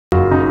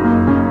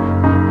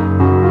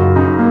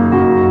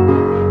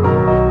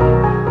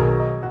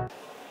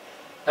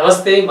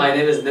Namaste, my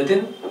name is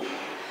Nitin.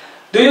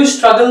 Do you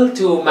struggle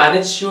to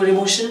manage your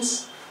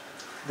emotions?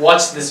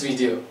 Watch this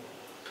video.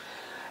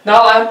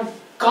 Now I'm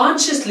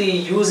consciously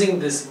using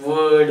this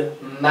word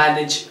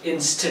manage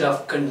instead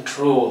of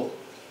control.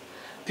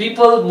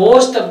 People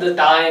most of the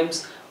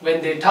times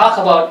when they talk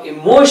about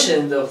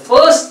emotion, the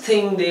first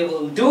thing they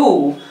will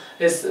do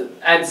is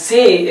and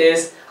say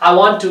is, I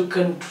want to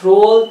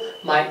control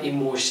my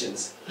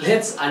emotions.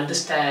 Let's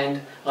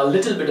understand a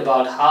little bit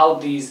about how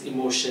these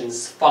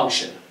emotions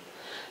function.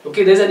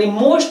 Okay, there's an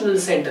emotional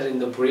center in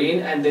the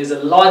brain and there's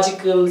a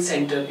logical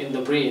center in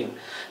the brain.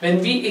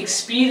 When we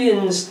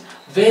experience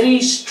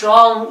very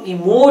strong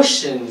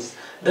emotions,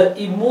 the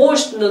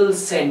emotional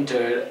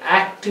center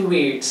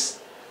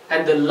activates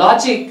and the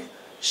logic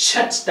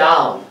shuts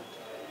down.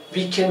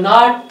 We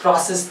cannot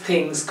process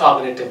things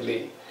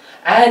cognitively.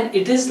 And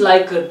it is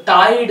like a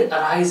tide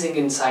arising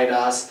inside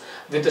us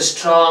with a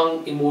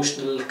strong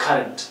emotional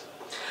current.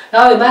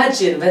 Now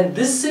imagine when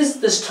this is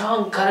the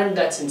strong current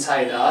that's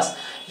inside us,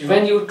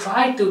 when you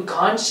try to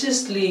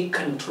consciously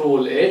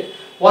control it,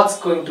 what's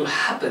going to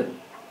happen?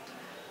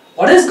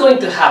 What is going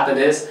to happen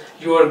is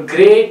your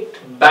great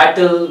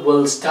battle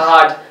will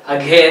start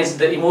against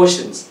the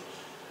emotions.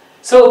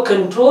 So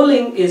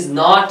controlling is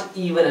not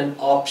even an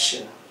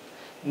option.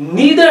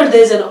 Neither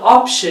there's an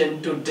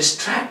option to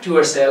distract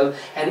yourself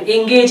and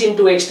engage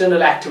into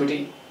external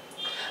activity,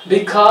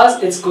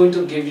 because it's going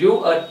to give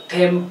you a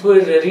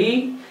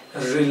temporary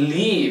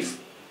relief.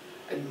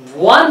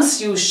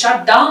 Once you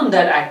shut down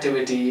that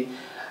activity,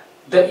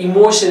 the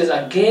emotion is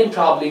again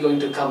probably going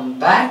to come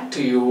back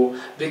to you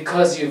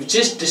because you've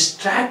just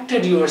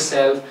distracted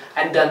yourself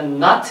and done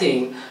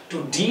nothing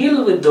to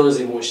deal with those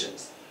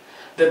emotions.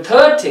 The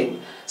third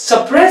thing,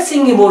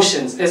 suppressing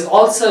emotions is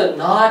also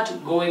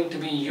not going to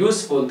be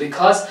useful,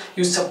 because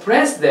you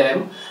suppress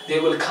them, they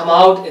will come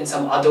out in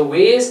some other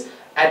ways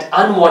at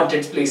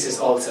unwanted places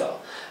also.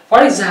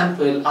 For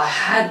example, I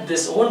had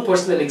this own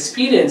personal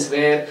experience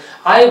where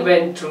I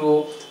went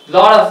through a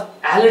lot of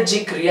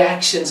allergic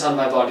reactions on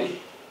my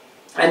body.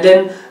 And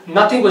then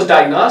nothing was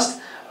diagnosed.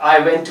 I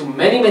went to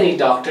many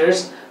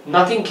doctors,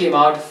 nothing came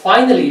out.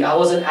 Finally, I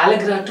was on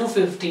Allegra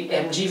 250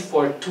 mg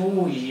for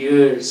 2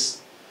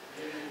 years.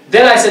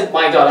 Then I said,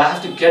 my God, I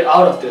have to get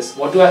out of this.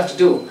 What do I have to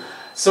do?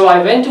 So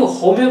I went to a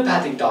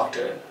homeopathic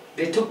doctor.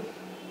 They took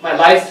my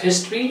life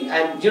history,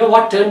 and you know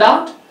what turned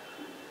out?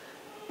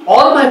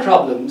 All my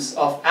problems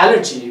of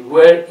allergy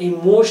were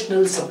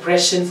emotional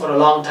suppression for a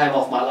long time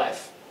of my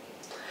life.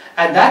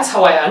 And that's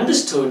how I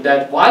understood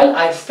that while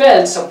I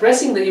felt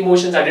suppressing the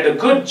emotions, I did a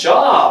good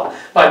job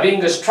by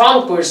being a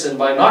strong person,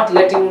 by not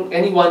letting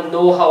anyone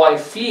know how I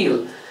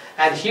feel.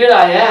 And here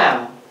I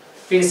am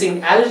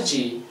facing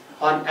allergy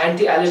on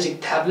anti-allergic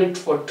tablet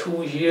for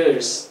 2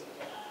 years.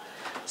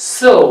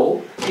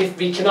 So, if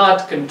we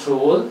cannot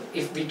control,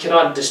 if we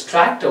cannot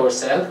distract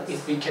ourselves,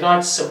 if we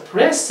cannot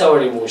suppress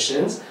our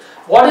emotions,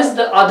 what is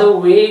the other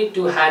way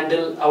to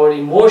handle our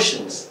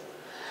emotions?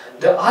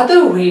 The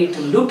other way to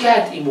look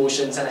at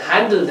emotions and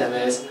handle them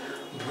is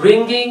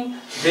bringing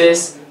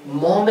this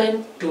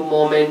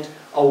moment-to-moment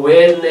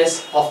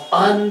awareness of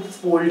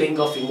unfolding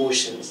of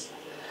emotions.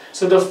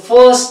 So the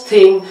first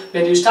thing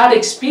when you start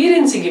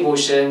experiencing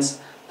emotions,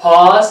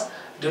 pause,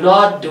 do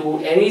not do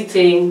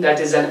anything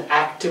that is an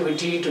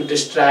activity to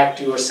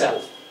distract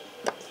yourself.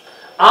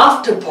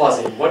 After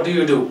pausing, what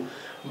do?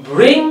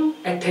 Bring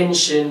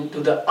attention to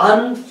the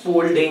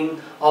unfolding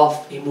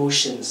of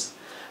emotions.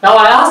 Now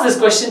I ask this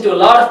question to a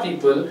lot of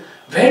people,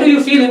 where do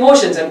you feel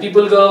emotions? And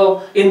people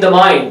go, in the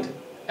mind.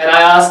 And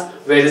I ask,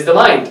 where is the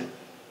mind?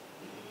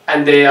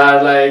 And they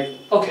are like,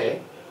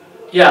 okay,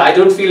 yeah, I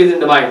don't feel it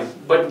in the mind.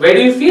 But where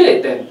do you feel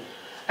it then?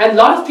 And a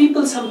lot of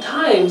people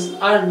sometimes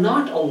are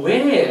not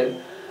aware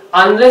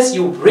unless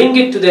you bring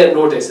it to their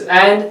notice.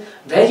 And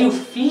where you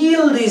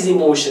feel these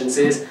emotions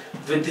is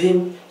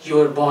within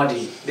your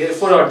body.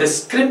 Therefore, our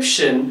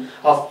description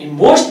of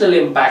emotional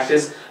impact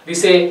is, we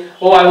say,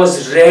 oh, I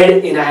was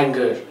red in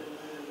anger.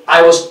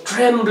 I was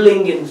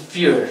trembling in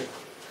fear.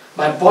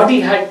 My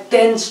body had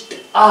tensed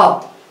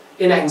up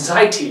in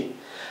anxiety.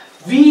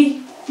 We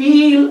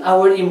feel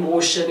our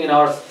emotion in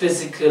our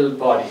physical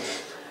body.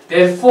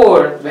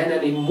 Therefore, when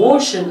an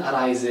emotion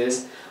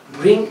arises,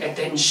 bring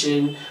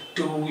attention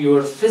to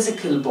your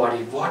physical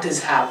body, what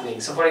is happening.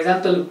 So for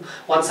example,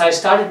 once I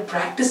started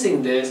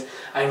practicing this,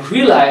 I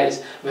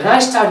realized when I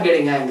start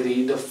getting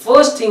angry, the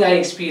first thing I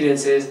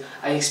experience is,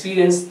 I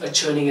experience a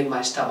churning in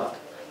my stomach.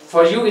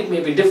 For you it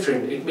may be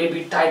different, it may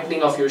be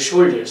tightening of your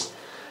shoulders,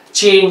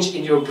 change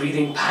in your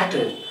breathing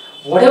pattern.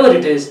 Whatever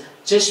it is,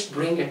 just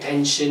bring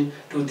attention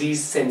to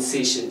these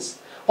sensations.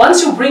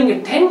 Once you bring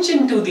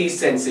attention to these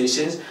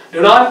sensations,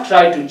 do not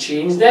try to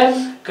change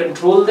them,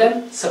 control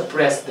them,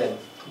 suppress them.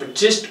 But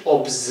just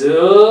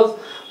observe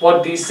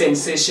what these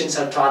sensations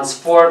are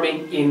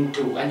transforming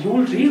into. And you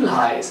will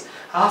realize,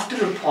 after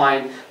a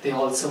point, they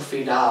also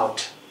fade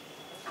out.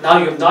 Now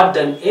you have not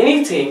done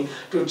anything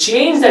to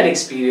change that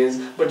experience,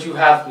 but you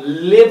have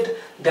lived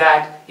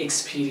that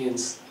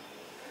experience.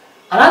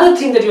 Another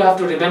thing that you have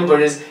to remember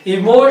is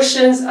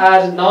emotions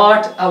are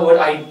not our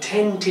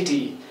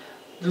identity.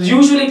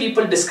 Usually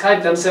people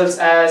describe themselves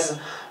as,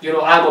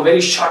 I'm a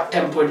very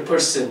short-tempered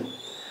person.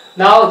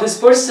 Now this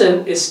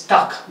person is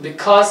stuck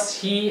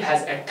because he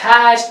has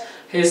attached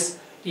his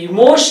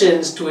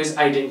emotions to his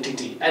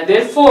identity, and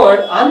therefore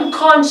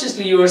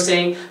unconsciously you are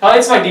saying, oh,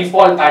 it's my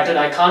default pattern,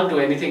 I can't do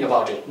anything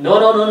about it. No,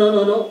 no, no, no,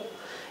 no, no.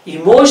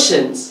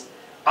 Emotions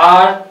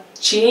are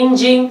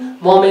changing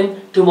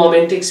moment to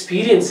moment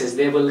experiences.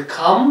 They will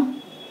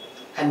come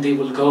and they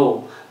will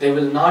go. They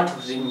will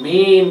not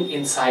remain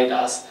inside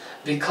us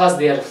because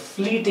they are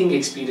fleeting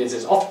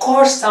experiences. Of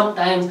course,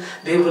 sometimes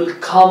they will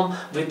come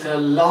with a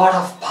lot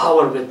of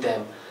power with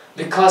them,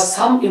 because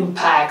some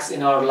impacts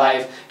in our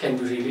life can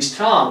be really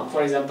strong.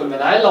 For example,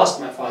 when I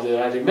lost my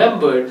father, I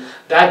remembered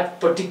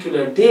that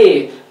particular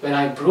day when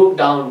I broke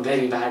down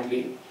very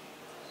badly.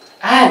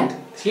 And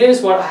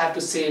here's what I have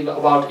to say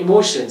about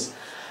emotions.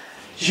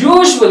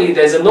 Usually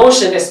there's a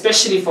notion,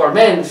 especially for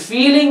men,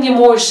 feeling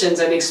emotions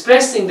and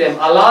expressing them,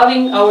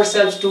 allowing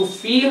ourselves to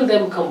feel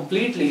them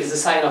completely is a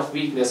sign of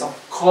weakness.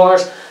 Of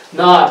course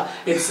not.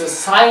 It's a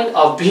sign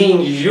of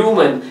being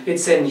human.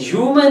 It's a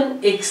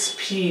human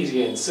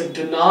experience. So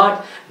do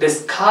not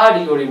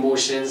discard your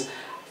emotions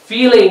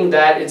feeling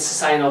that it's a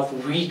sign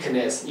of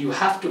weakness. You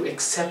have to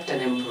accept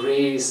and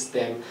embrace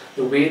them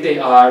the way they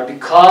are,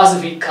 because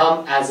we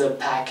come as a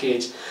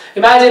package.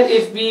 Imagine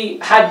if we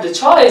had the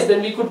choice,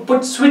 then we could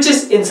put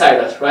switches inside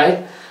us,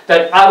 right?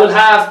 That I will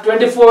have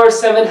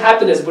 24/7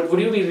 happiness, but would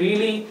you be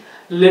really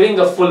living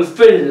a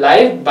fulfilled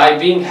life by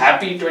being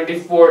happy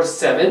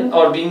 24/7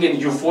 or being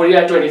in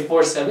euphoria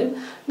 24/7?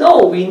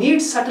 No, we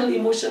need subtle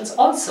emotions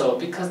also,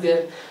 because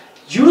they're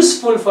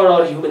useful for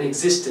our human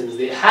existence.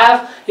 They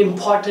have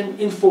important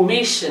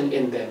information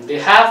in them. They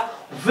have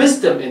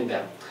wisdom in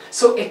them.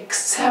 So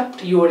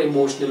accept your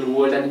emotional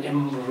world and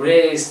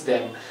embrace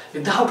them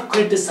without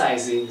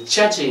criticizing,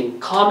 judging,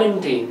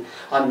 commenting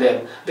on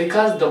them.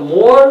 Because the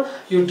more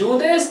you do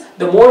this,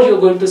 the more you're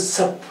going to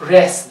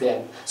suppress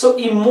them. So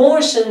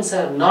emotions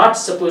are not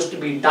supposed to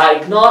be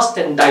diagnosed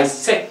and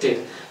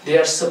dissected. They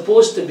are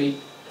supposed to be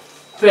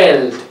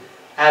felt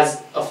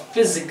as a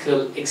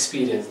physical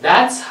experience.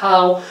 That's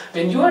how,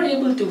 when you are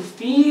able to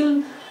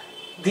feel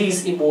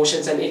these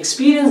emotions and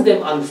experience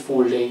them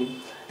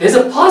unfolding, there's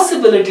a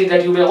possibility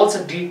that you will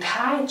also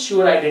detach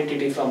your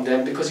identity from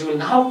them, because you will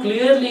now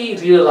clearly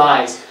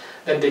realize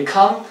that they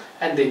come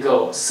and they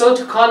go. So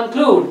to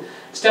conclude,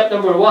 step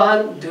number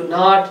 1, do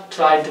not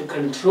try to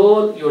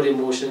control your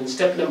emotions.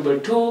 Step number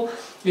 2,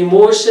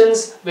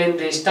 emotions, when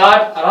they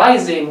start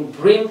arising,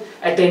 bring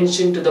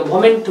attention to the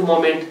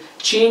moment-to-moment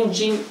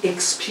changing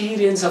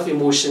experience of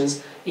emotions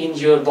in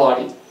your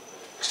body.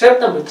 Step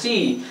number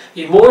 3,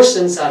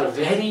 emotions are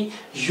very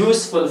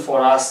useful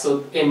for us,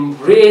 so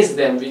embrace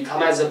them. We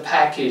come as a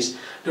package.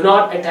 Do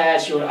not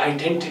attach your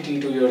identity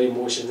to your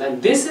emotions.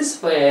 And this is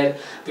where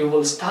we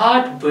will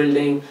start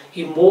building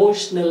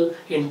emotional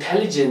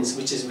intelligence,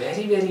 which is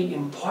very, very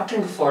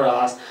important for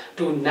us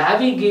to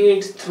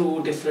navigate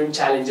through different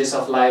challenges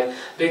of life,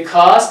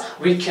 because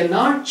we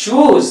cannot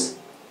choose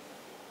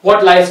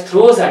what life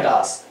throws at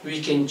us. We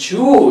can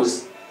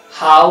choose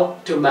how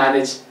to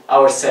manage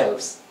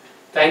ourselves.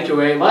 Thank you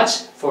very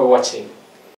much for watching.